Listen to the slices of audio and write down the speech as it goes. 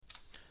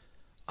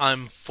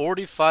I'm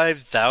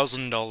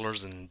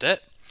 $45,000 in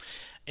debt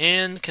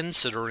and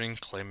considering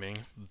claiming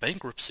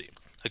bankruptcy,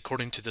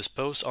 according to this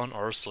post on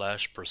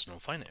r/personal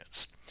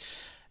finance.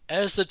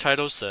 As the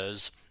title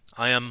says,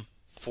 I am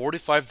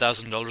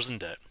 $45,000 in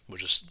debt,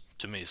 which is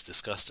to me is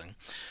disgusting.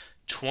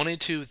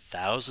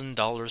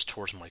 $22,000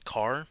 towards my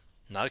car,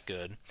 not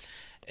good,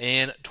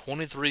 and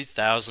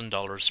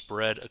 $23,000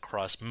 spread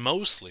across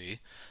mostly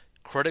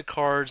credit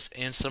cards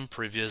and some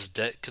previous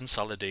debt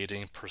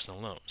consolidating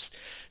personal loans.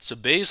 So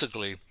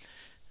basically,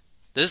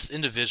 this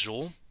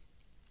individual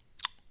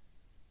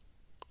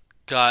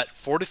got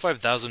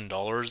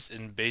 $45,000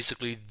 in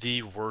basically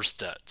the worst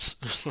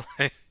debts.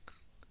 Like,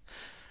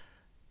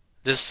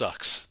 this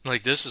sucks.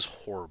 Like, this is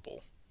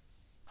horrible.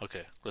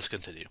 Okay, let's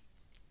continue.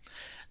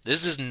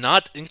 This is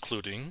not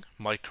including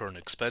my current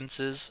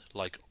expenses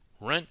like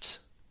rent,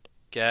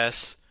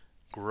 gas,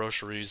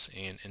 groceries,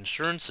 and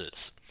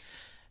insurances.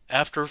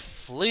 After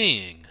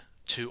fleeing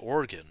to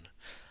Oregon,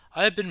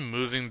 I have been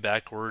moving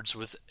backwards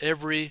with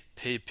every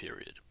pay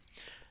period.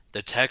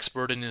 The tax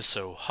burden is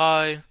so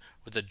high,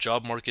 with the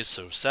job market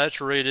so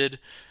saturated,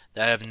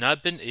 that I have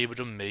not been able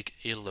to make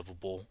a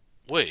livable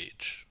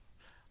wage,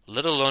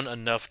 let alone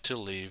enough to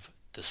leave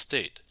the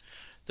state.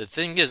 The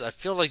thing is, I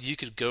feel like you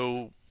could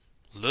go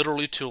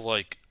literally to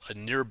like a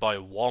nearby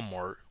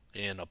Walmart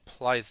and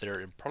apply there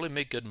and probably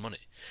make good money.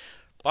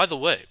 By the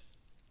way,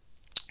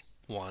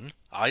 one,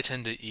 I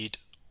tend to eat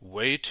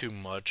way too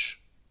much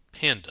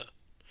Panda.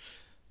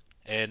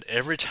 And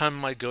every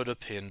time I go to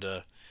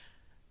Panda,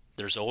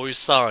 there's always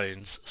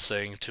signs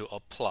saying to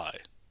apply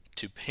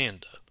to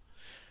Panda.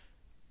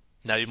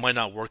 Now, you might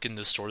not work in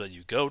the store that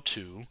you go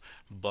to,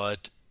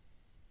 but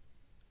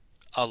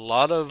a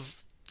lot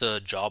of the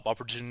job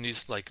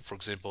opportunities, like for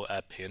example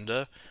at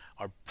Panda,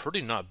 are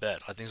pretty not bad.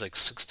 I think it's like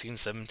 16,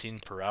 17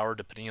 per hour,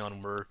 depending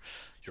on where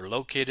you're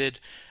located.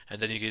 And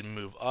then you can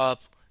move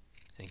up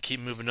and keep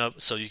moving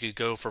up. So you could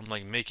go from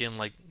like making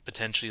like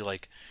potentially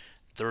like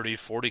 30,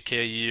 40K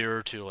a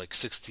year to like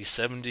 60,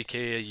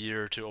 70K a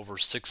year to over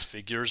six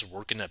figures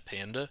working at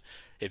Panda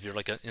if you're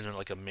like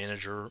like a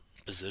manager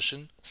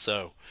position.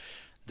 So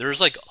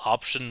there's like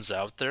options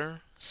out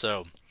there.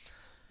 So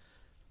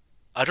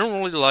I don't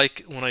really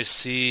like when I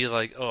see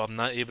like, oh, I'm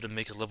not able to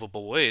make a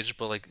livable wage,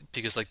 but like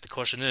because like the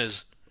question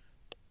is,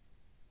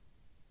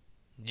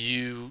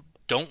 you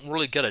don't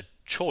really get a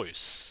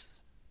choice,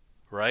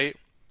 right?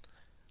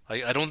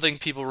 Like I don't think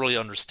people really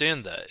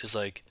understand that. It's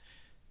like,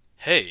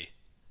 hey,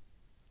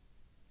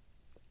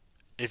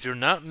 if you're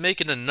not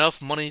making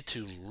enough money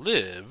to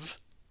live,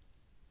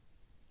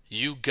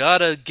 you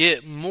gotta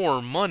get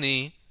more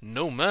money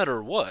no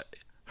matter what,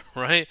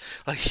 right?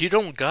 Like you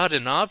don't got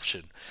an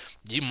option.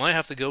 You might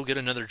have to go get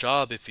another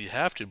job if you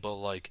have to, but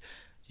like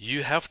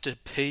you have to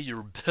pay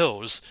your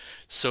bills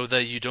so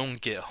that you don't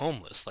get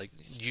homeless. Like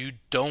you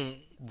don't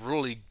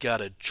really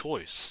got a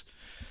choice,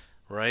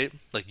 right?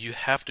 Like you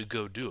have to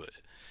go do it.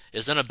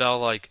 It's not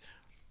about like,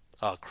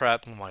 oh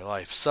crap, my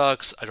life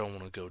sucks. I don't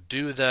want to go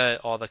do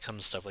that, all that kind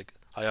of stuff. Like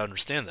I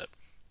understand that.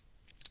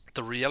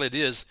 The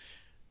reality is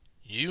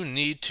you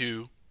need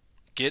to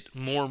get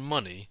more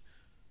money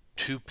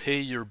to pay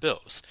your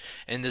bills.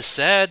 And the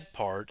sad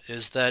part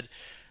is that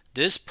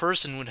this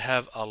person would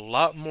have a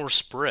lot more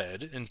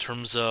spread in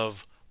terms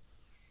of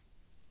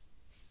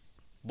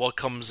what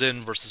comes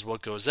in versus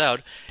what goes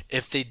out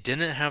if they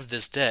didn't have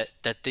this debt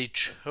that they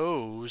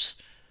chose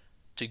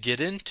to get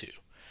into.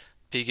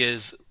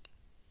 Because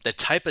the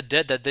type of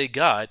debt that they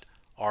got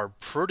are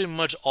pretty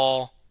much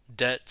all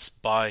debts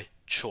by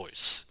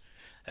choice,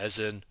 as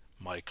in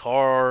my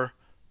car,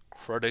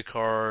 credit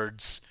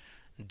cards,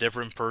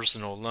 different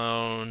personal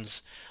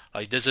loans.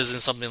 Like this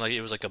isn't something like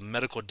it was like a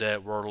medical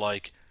debt where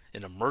like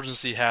an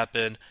emergency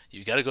happened,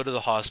 you got to go to the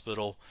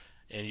hospital,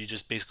 and you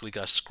just basically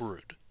got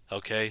screwed.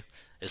 Okay,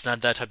 it's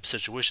not that type of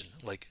situation.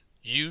 Like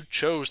you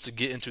chose to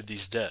get into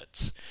these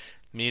debts,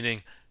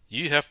 meaning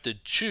you have to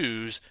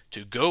choose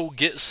to go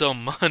get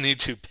some money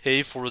to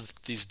pay for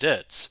these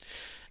debts.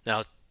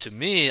 Now, to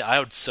me, I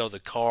would sell the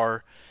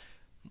car,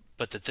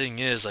 but the thing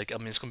is, like, I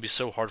mean, it's going to be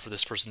so hard for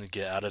this person to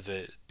get out of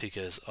it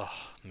because,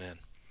 oh man,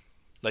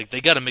 like they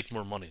got to make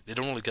more money. They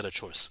don't really get a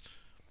choice.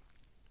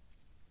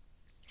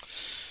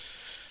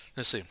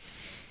 Let's see.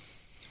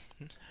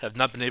 Have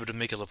not been able to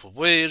make a livable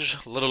wage,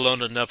 let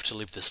alone enough to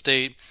leave the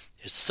state.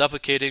 It's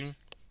suffocating,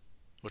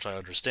 which I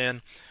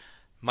understand.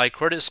 My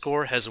credit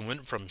score has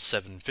went from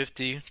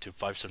 750 to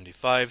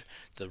 575.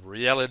 The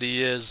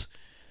reality is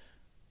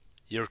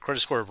your credit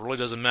score really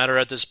doesn't matter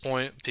at this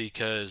point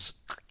because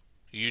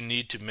you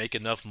need to make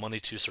enough money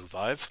to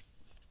survive.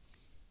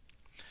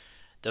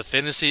 The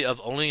fantasy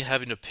of only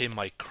having to pay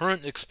my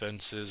current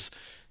expenses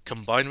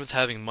combined with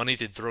having money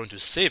to throw into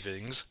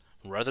savings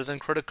rather than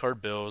credit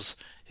card bills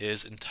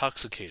is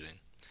intoxicating.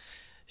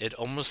 It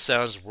almost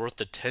sounds worth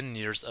the 10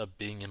 years of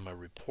being in my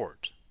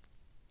report.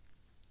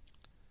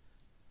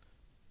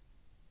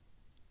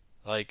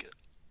 Like,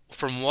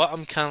 from what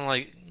I'm kind of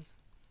like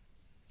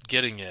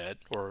getting at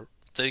or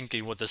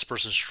thinking what this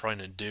person's trying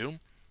to do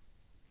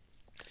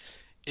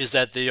is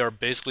that they are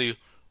basically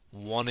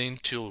wanting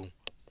to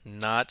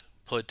not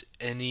put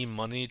any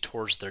money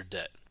towards their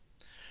debt.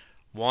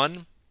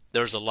 One,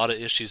 there's a lot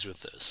of issues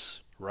with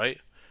this,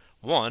 right?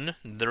 One,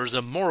 there's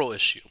a moral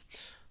issue.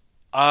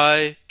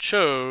 I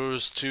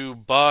chose to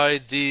buy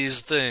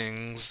these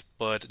things,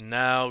 but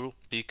now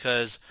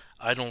because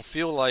I don't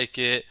feel like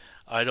it,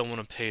 I don't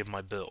want to pay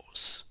my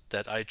bills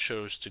that I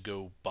chose to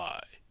go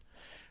buy.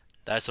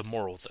 That's a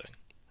moral thing,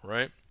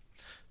 right?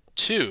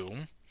 Two,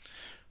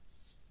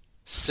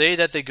 say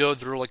that they go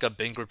through like a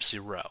bankruptcy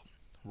route,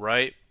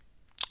 right?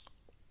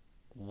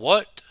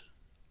 What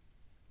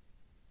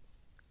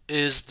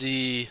is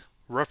the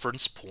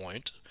reference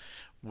point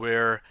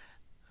where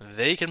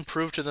they can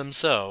prove to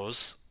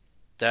themselves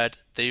that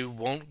they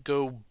won't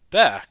go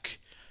back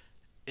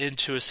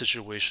into a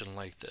situation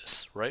like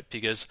this, right?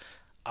 Because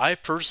I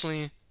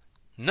personally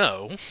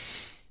know,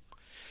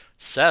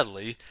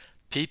 sadly,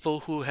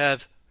 people who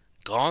have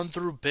gone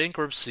through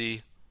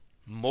bankruptcy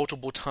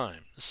multiple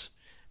times,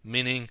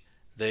 meaning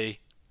they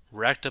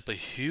racked up a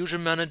huge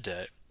amount of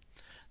debt.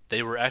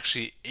 They were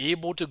actually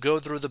able to go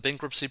through the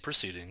bankruptcy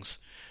proceedings.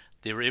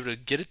 They were able to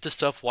get the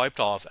stuff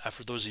wiped off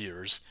after those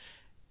years,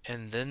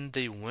 and then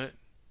they went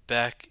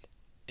back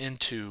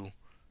into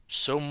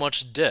so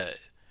much debt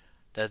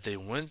that they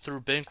went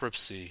through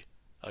bankruptcy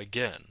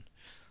again.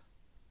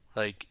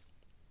 Like,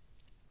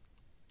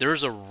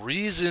 there's a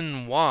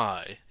reason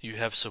why you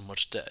have so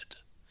much debt.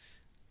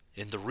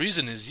 And the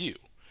reason is you.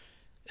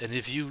 And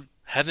if you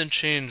haven't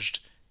changed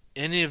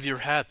any of your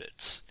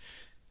habits,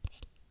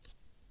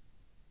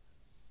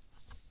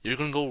 you're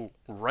going to go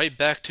right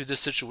back to this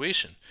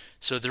situation.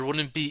 So there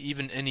wouldn't be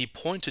even any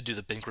point to do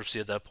the bankruptcy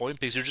at that point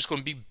because you're just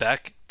going to be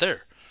back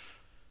there.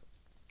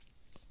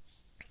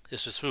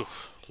 It's just, ooh,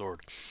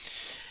 Lord.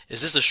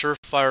 Is this a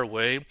surefire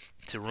way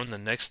to ruin the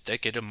next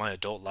decade of my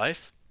adult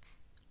life?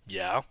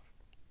 Yeah.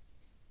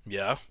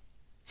 Yeah.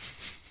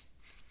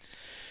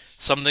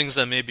 Some things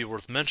that may be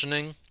worth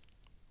mentioning.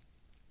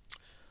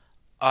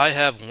 I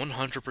have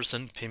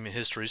 100% payment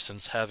history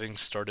since having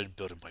started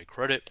building my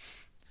credit.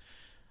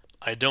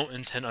 I don't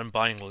intend on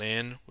buying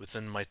land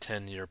within my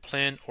 10-year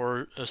plan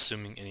or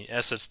assuming any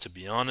assets, to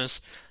be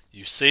honest.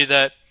 You say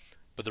that,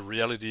 but the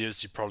reality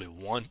is you probably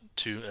want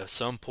to at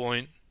some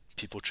point.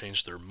 People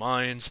change their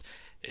minds.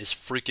 It's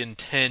freaking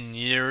 10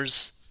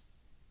 years.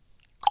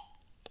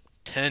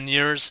 10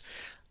 years.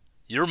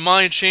 Your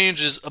mind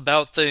changes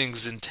about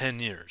things in 10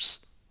 years.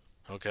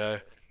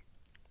 Okay?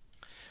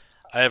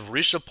 I have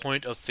reached a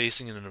point of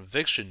facing an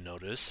eviction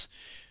notice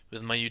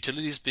with my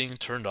utilities being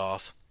turned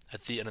off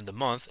at the end of the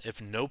month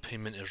if no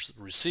payment is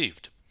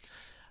received.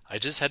 I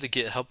just had to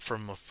get help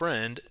from a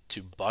friend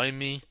to buy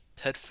me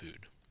pet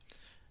food.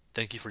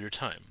 Thank you for your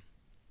time.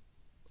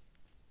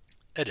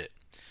 Edit.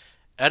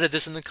 Added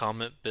this in the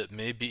comment, but it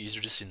may be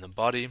easier to see in the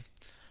body.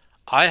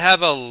 I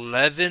have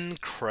 11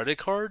 credit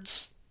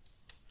cards?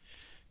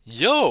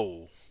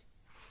 Yo!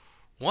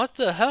 What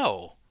the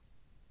hell?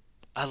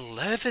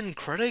 11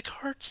 credit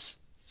cards?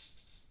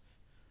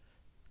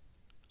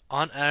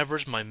 On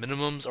average, my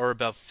minimums are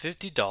about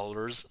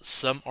 $50,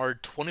 some are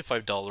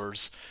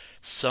 $25,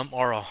 some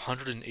are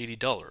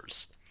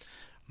 $180.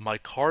 My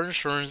car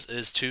insurance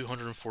is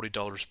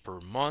 $240 per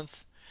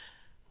month.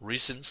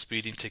 Recent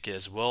speeding ticket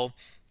as well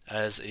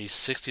as a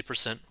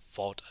 60%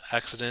 fault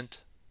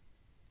accident.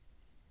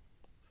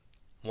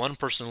 One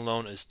personal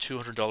loan is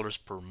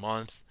 $200 per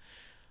month.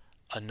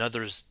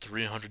 Another is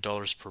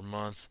 $300 per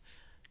month.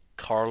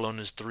 Car loan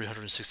is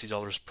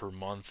 $360 per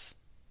month.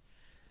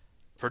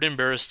 Pretty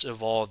embarrassed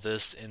of all of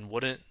this and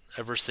wouldn't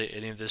ever say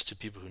any of this to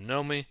people who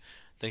know me.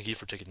 Thank you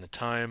for taking the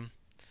time.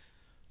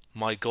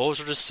 My goals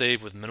are to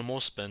save with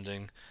minimal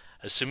spending,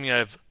 assuming I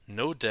have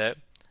no debt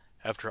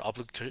after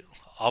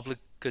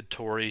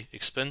obligatory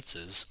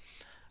expenses.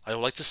 I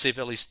would like to save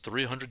at least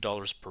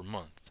 $300 per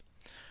month.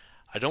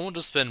 I don't want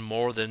to spend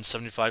more than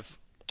 $75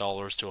 to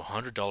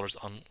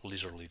 $100 on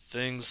leisurely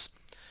things.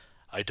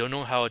 I don't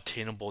know how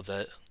attainable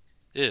that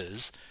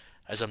is,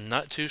 as I'm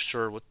not too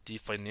sure what the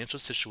financial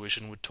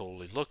situation would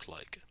totally look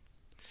like.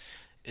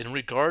 In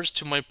regards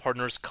to my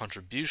partner's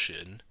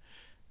contribution,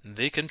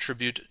 they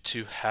contribute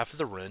to half of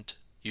the rent,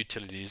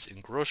 utilities,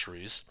 and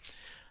groceries.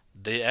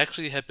 They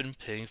actually have been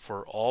paying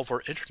for all of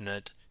our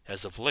internet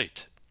as of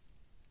late.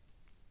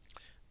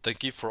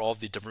 Thank you for all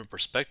the different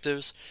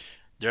perspectives.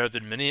 There have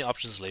been many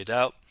options laid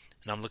out,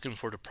 and I'm looking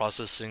forward to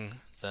processing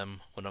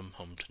them when I'm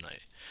home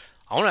tonight.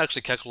 I want to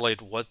actually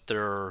calculate what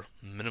their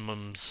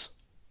minimums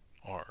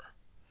are.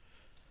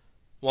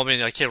 Well, I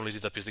mean, I can't really do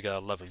that because they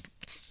got 11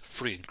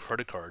 free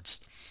credit cards.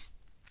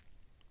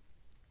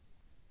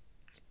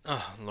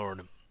 Oh,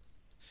 Lord.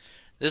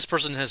 This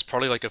person has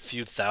probably like a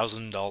few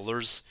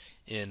 $1,000s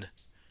in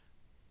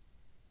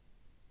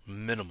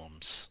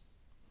minimums.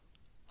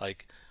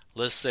 Like,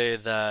 let's say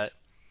that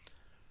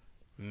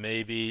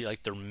maybe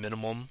like their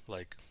minimum,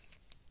 like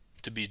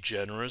to be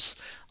generous,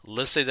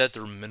 let's say that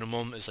their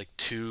minimum is like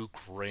 2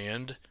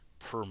 grand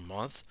per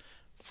month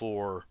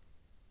for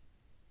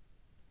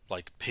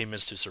like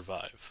payments to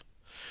survive.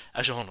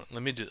 Actually, hold on.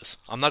 Let me do this.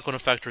 I'm not going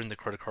to factor in the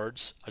credit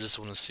cards. I just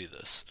want to see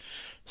this.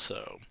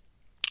 So,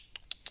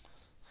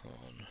 hold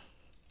on.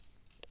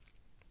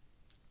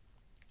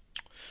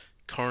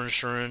 Car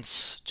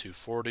insurance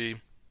 240.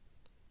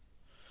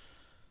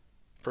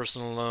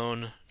 Personal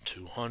loan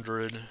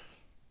 200.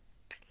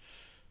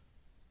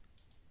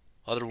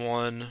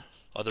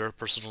 Other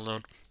personal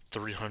loan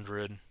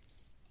 300.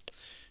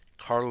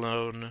 Car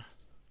loan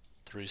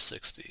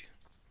 360.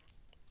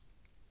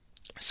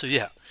 So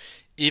yeah,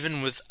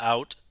 even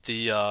without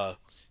the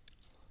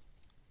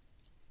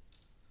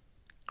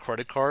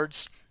credit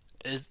cards,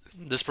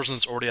 this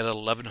person's already at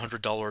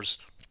 $1,100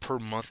 per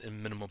month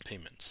in minimum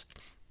payments.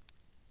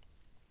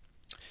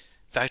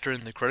 Factor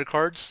in the credit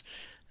cards,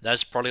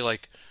 that's probably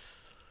like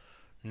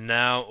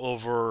now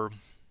over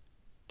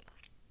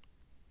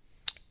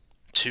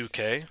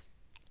 2K.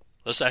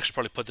 Let's actually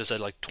probably put this at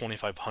like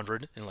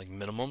 2,500 in like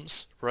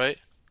minimums, right?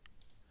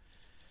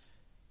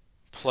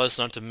 Plus,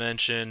 not to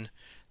mention,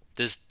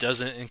 this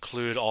doesn't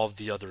include all of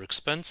the other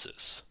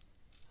expenses,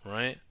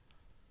 right?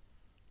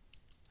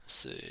 Let's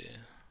see.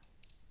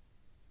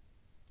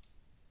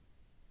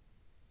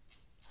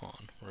 Hold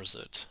on, where is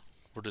it?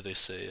 Where do they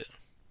say it?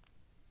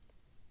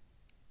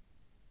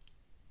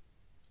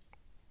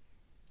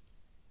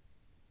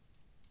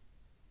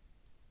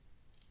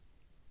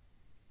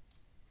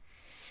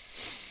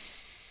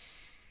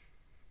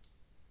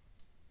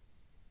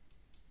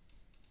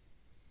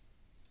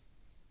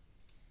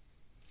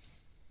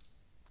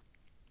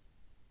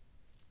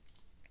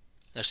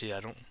 Actually, I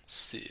don't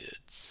see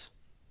it.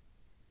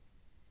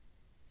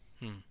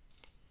 Hmm.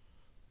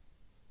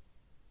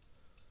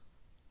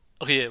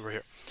 Okay, yeah, we're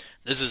here.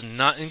 This is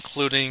not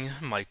including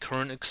my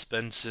current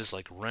expenses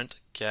like rent,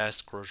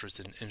 gas, groceries,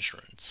 and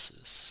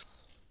insurances.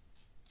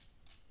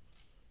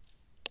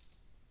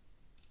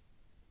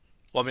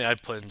 Well, I mean, I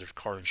put in their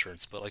car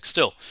insurance, but like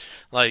still,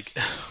 like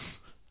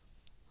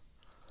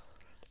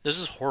this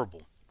is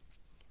horrible.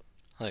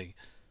 Like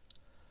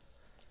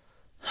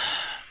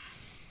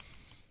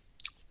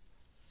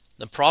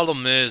the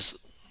problem is,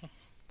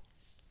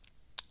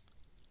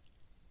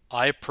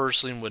 I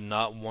personally would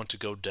not want to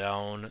go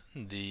down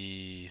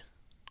the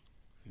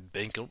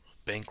bank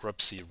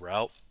bankruptcy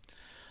route.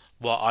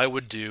 What I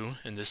would do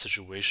in this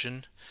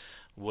situation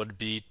would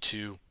be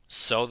to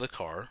sell the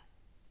car,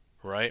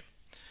 right?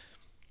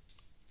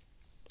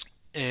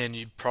 And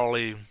you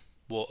probably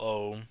will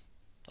owe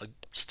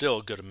still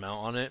a good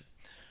amount on it.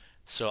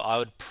 So I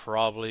would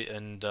probably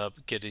end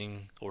up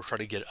getting or try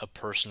to get a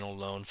personal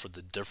loan for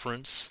the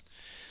difference.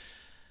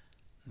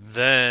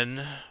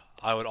 Then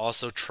I would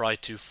also try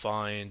to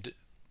find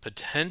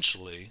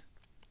potentially,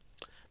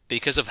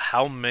 because of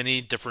how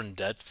many different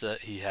debts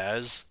that he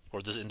has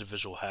or this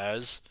individual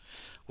has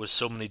with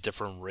so many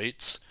different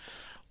rates,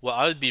 what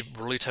I would be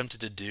really tempted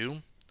to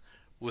do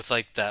with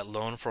like that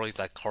loan for like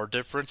that car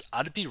difference,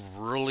 I'd be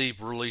really,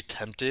 really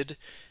tempted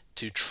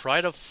to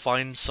try to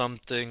find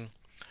something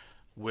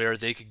where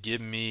they could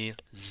give me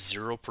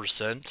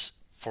 0%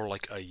 for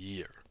like a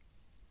year,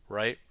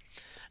 right?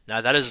 Now,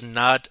 that is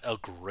not a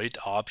great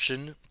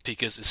option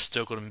because it's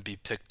still going to be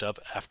picked up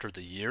after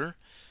the year,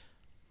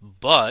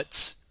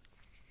 but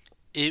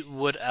it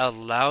would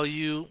allow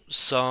you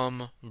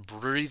some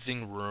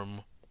breathing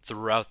room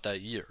throughout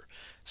that year.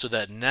 So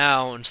that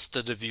now,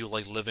 instead of you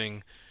like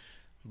living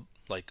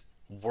like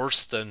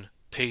worse than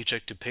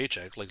paycheck to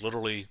paycheck, like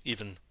literally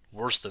even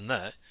worse than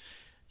that,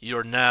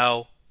 you're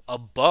now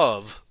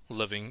above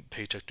living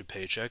paycheck to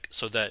paycheck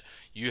so that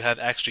you have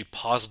actually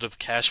positive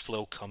cash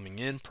flow coming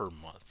in per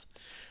month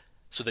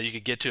so that you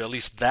could get to at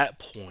least that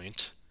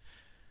point,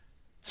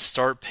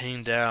 start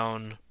paying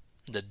down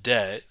the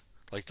debt,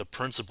 like the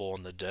principal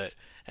on the debt,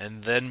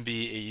 and then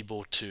be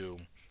able to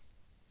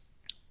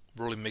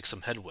really make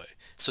some headway.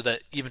 So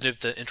that even if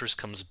the interest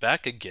comes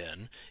back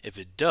again, if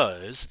it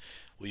does,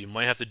 what you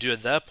might have to do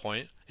at that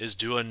point is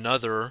do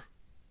another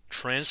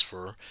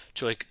transfer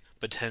to like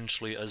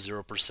potentially a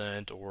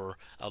 0% or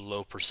a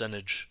low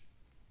percentage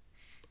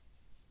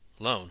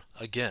loan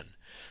again.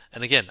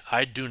 And again,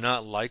 I do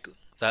not like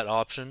that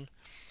option,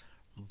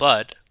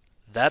 but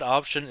that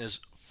option is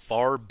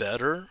far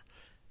better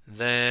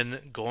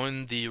than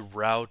going the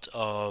route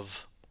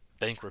of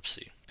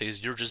bankruptcy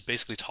because you're just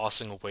basically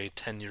tossing away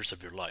 10 years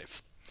of your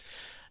life.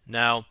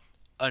 Now,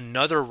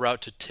 another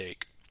route to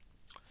take,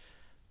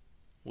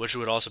 which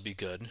would also be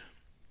good,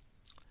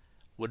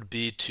 would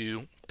be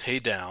to pay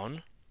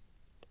down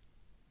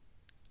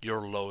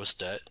your lowest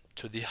debt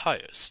to the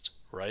highest,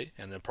 right?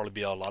 And there'll probably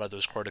be a lot of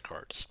those credit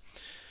cards.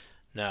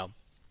 Now,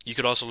 you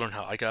could also learn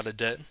how I got a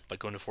debt by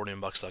going to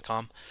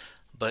 40inbucks.com.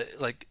 But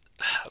like,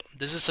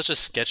 this is such a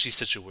sketchy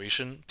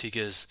situation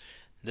because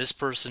this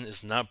person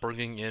is not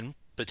bringing in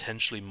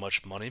potentially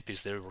much money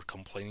because they were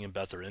complaining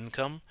about their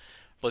income,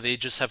 but they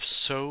just have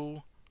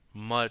so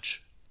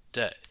much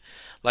debt.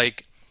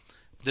 Like,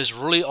 this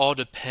really all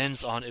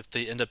depends on if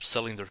they end up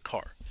selling their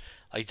car.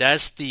 Like,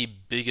 that's the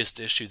biggest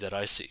issue that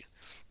I see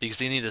because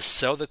they need to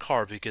sell the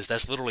car because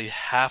that's literally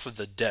half of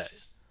the debt,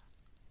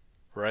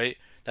 right?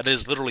 That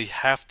is literally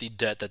half the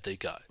debt that they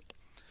got.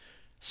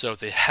 So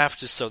they have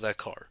to sell that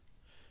car.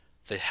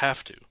 They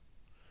have to.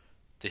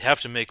 They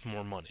have to make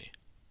more money.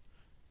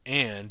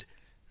 And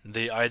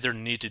they either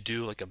need to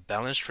do like a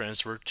balance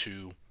transfer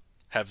to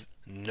have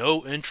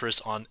no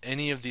interest on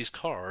any of these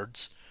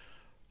cards,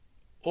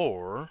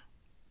 or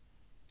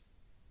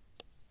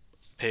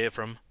pay it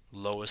from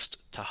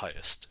lowest to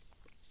highest.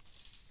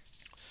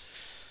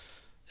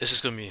 It's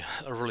just going to be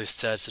a really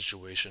sad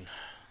situation.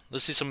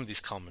 Let's see some of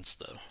these comments,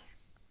 though.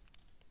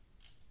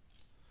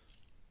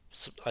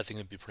 So I think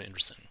it'd be pretty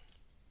interesting.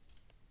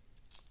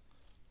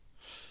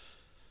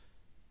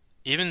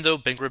 Even though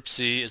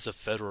bankruptcy is a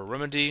federal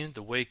remedy,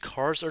 the way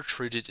cars are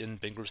treated in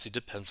bankruptcy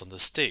depends on the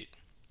state.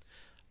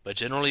 But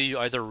generally, you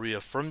either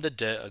reaffirm the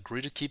debt,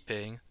 agree to keep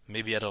paying,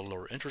 maybe at a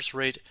lower interest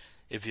rate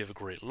if you have a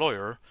great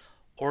lawyer,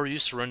 or you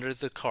surrender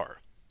the car.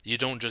 You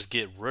don't just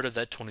get rid of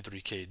that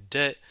 23K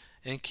debt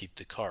and keep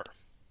the car.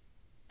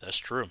 That's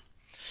true.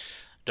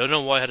 Don't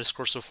know why I had to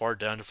scroll so far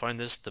down to find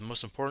this. The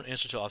most important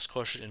answer to Op's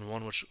question, and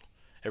one which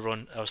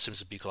everyone else seems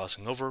to be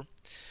glossing over.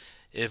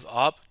 If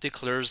Op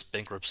declares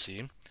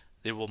bankruptcy,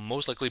 they will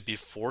most likely be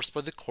forced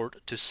by the court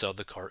to sell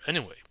the car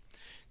anyway.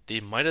 They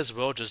might as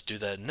well just do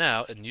that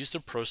now and use the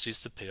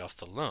proceeds to pay off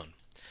the loan.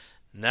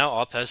 Now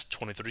Op has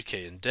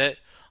 23K in debt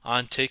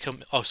on take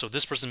home. Oh, so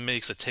this person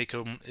makes a take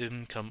home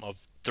income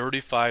of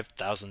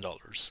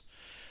 $35,000.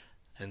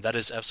 And that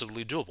is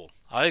absolutely doable.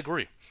 I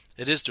agree.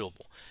 It is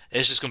doable.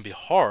 It's just going to be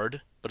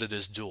hard, but it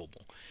is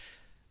doable.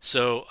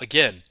 So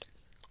again,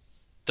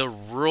 the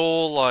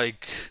real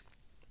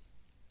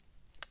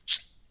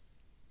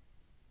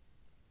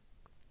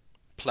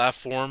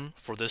platform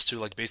for this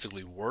to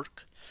basically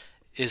work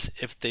is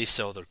if they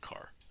sell their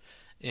car.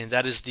 And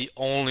that is the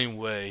only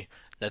way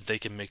that they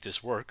can make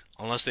this work,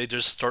 unless they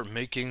just start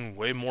making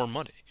way more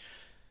money.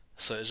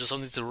 So it's just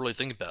something to really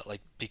think about,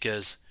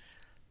 because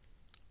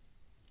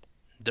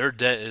their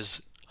debt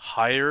is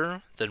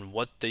higher than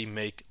what they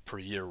make per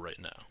year right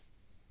now.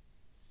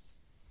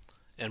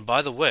 And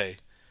by the way,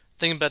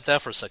 think about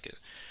that for a second.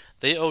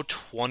 They owe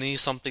 20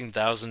 something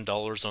thousand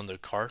dollars on their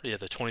car. They have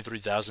the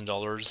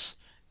 $23,000.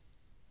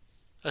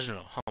 I don't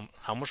know.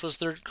 How much was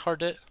their car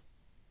debt?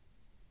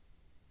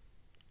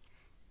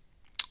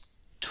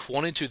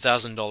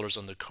 $22,000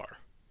 on their car,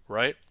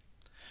 right?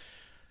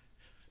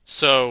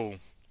 So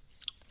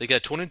they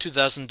got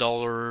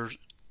 $22,000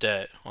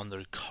 debt on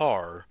their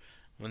car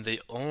when they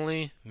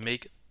only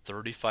make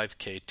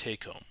 35K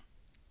take home.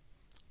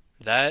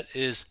 That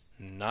is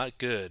not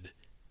good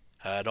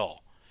at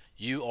all.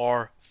 You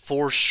are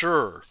for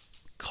sure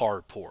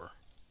car poor.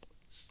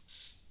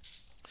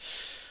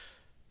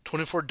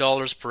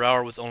 $24 per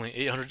hour with only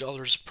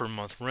 $800 per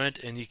month rent,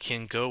 and you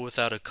can go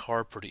without a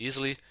car pretty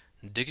easily.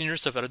 Digging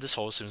yourself out of this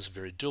hole seems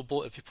very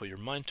doable if you put your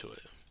mind to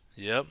it.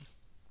 Yep.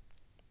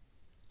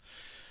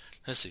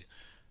 Let's see.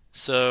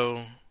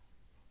 So,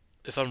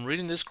 if I'm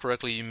reading this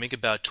correctly, you make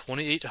about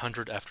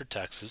 $2,800 after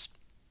taxes.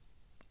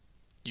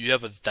 You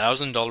have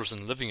 $1,000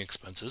 in living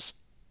expenses,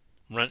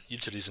 rent,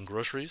 utilities, and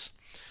groceries.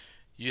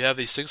 You have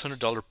a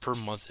 $600 per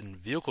month in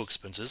vehicle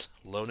expenses,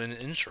 loan, and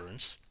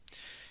insurance.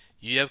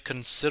 You have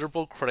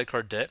considerable credit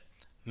card debt.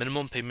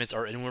 Minimum payments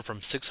are anywhere from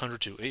 $600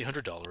 to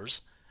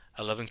 $800.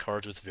 11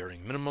 cards with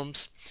varying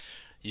minimums.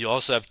 You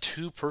also have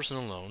 2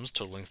 personal loans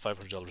totaling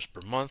 $500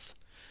 per month.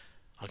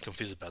 I'm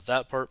confused about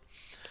that part.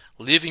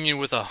 Leaving you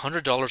with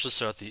 $100 or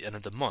so at the end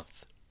of the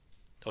month.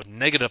 Oh,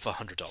 negative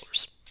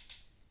 $100.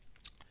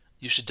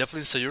 You should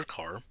definitely sell your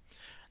car.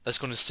 That's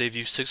going to save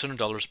you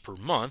 $600 per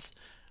month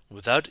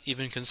without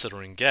even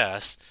considering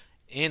gas,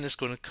 and it's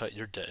going to cut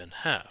your debt in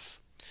half.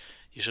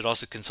 You should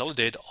also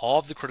consolidate all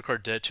of the credit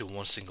card debt to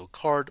one single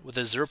card with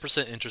a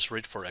 0% interest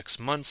rate for X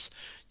months,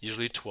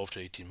 usually 12 to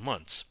 18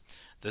 months.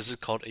 This is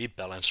called a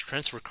balance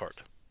transfer card.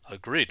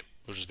 Agreed,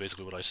 which is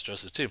basically what I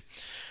suggested too.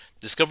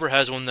 Discover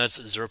has one that's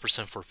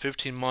 0% for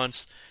 15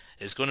 months.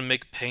 It's going to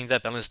make paying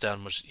that balance down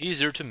much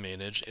easier to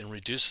manage and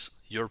reduce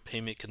your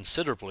payment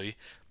considerably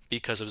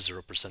because of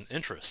 0%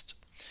 interest.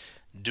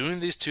 Doing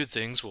these two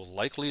things will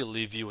likely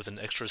leave you with an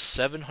extra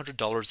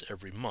 $700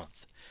 every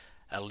month.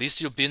 At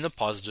least you'll be in the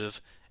positive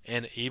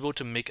and able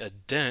to make a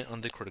dent on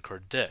the credit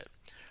card debt.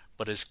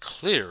 But it's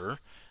clear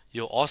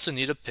you'll also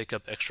need to pick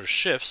up extra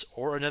shifts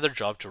or another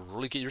job to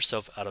really get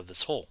yourself out of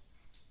this hole.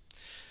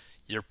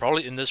 You're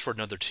probably in this for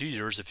another 2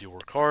 years if you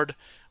work hard,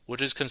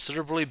 which is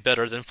considerably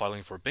better than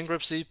filing for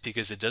bankruptcy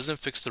because it doesn't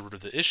fix the root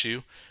of the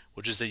issue,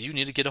 which is that you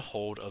need to get a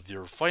hold of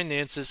your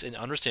finances and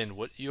understand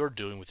what you're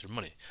doing with your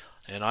money.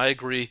 And I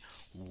agree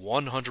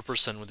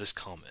 100% with this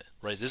comment,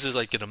 right? This is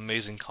an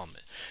amazing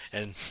comment.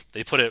 And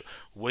they put it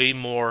way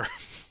more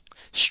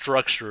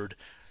structured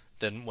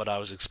than what I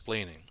was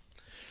explaining.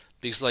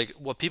 Because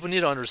what people need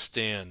to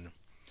understand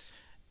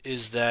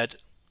is that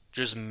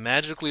just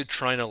magically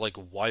trying to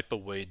wipe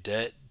away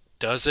debt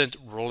doesn't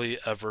really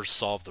ever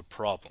solve the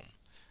problem,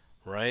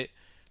 right?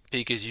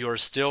 Because you are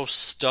still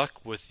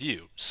stuck with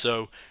you.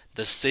 So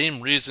the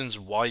same reasons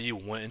why you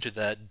went into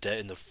that debt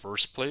in the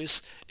first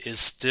place is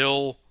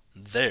still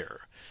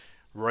there,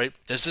 right?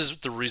 This is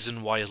the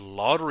reason why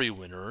lottery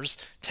winners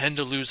tend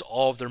to lose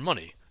all of their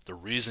money. The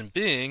reason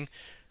being,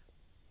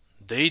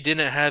 they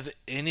didn't have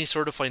any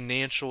sort of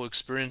financial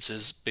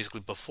experiences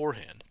basically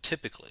beforehand,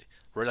 typically,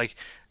 right?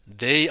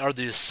 They are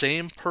the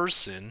same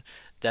person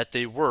that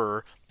they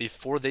were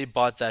before they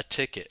bought that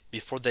ticket,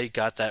 before they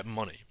got that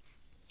money.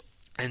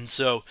 And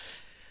so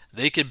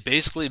they could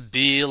basically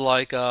be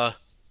like a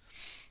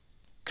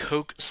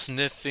coke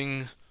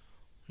sniffing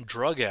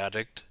drug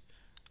addict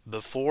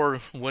before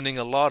winning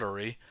a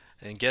lottery.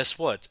 And guess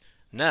what?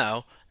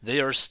 Now they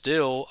are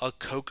still a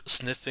coke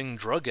sniffing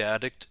drug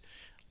addict,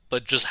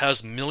 but just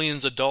has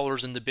millions of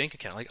dollars in the bank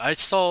account. Like I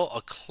saw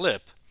a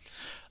clip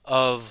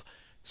of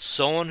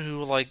someone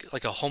who like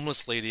a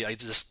homeless lady. I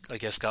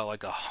guess got like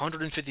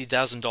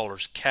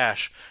 $150,000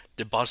 cash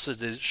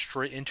deposited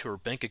straight into her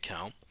bank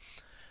account,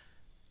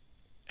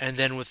 and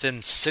then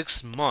within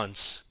 6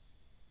 months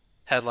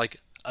had like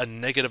a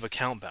negative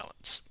account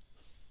balance.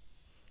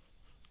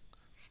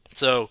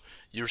 So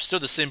you're still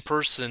the same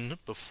person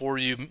before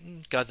you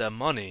got that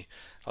money.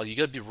 You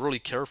got to be really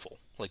careful.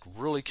 Like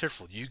really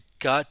careful. You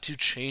got to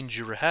change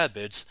your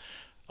habits.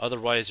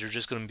 Otherwise, you're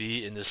just going to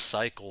be in this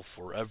cycle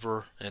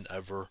forever and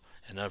ever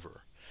and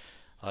ever.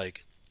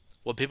 Like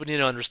what people need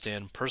to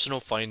understand, personal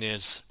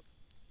finance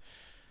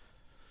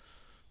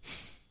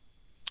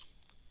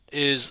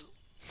is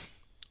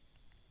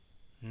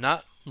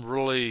not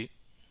really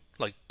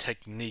like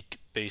technique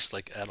based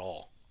like at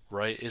all,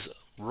 right? It's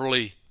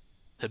really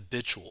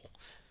habitual,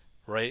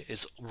 right?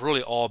 It's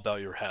really all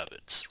about your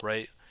habits,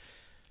 right?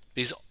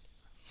 Because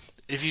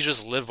if you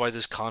just live by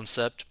this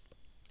concept,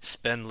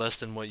 spend less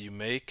than what you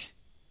make,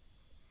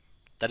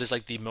 that is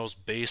like the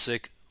most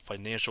basic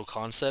financial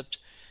concept,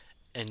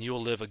 and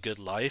you'll live a good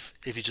life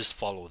if you just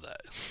follow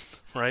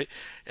that, right?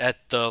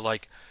 At the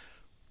like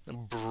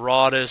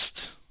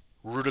broadest,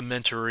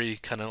 rudimentary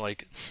kind of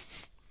like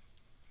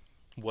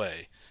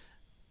way,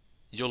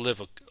 you'll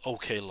live a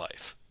okay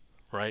life,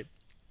 right?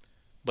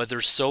 But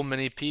there's so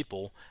many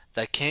people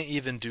that can't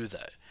even do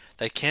that.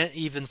 They can't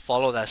even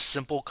follow that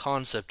simple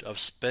concept of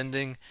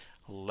spending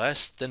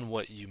less than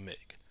what you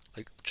make.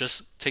 Like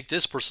just take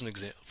this person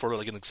for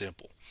like an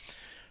example.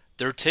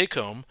 Their take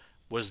home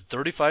was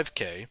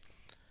 35K.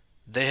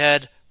 They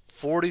had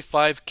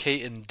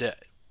 45K in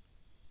debt.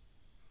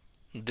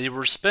 They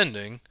were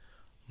spending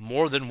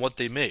more than what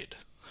they made.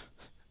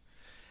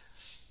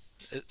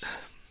 It,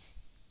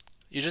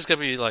 you just gotta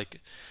be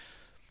like,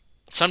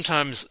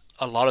 sometimes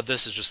a lot of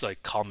this is just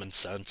like common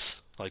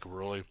sense. Like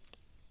really,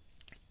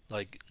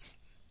 like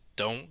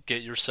don't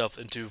get yourself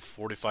into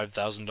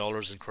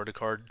 $45,000 in credit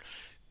card,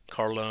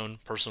 car loan,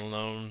 personal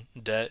loan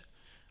debt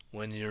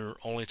when you're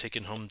only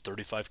taking home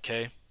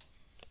 35K.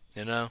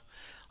 You know,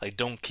 like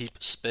don't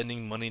keep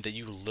spending money that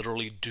you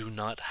literally do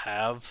not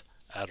have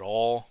at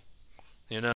all. You know.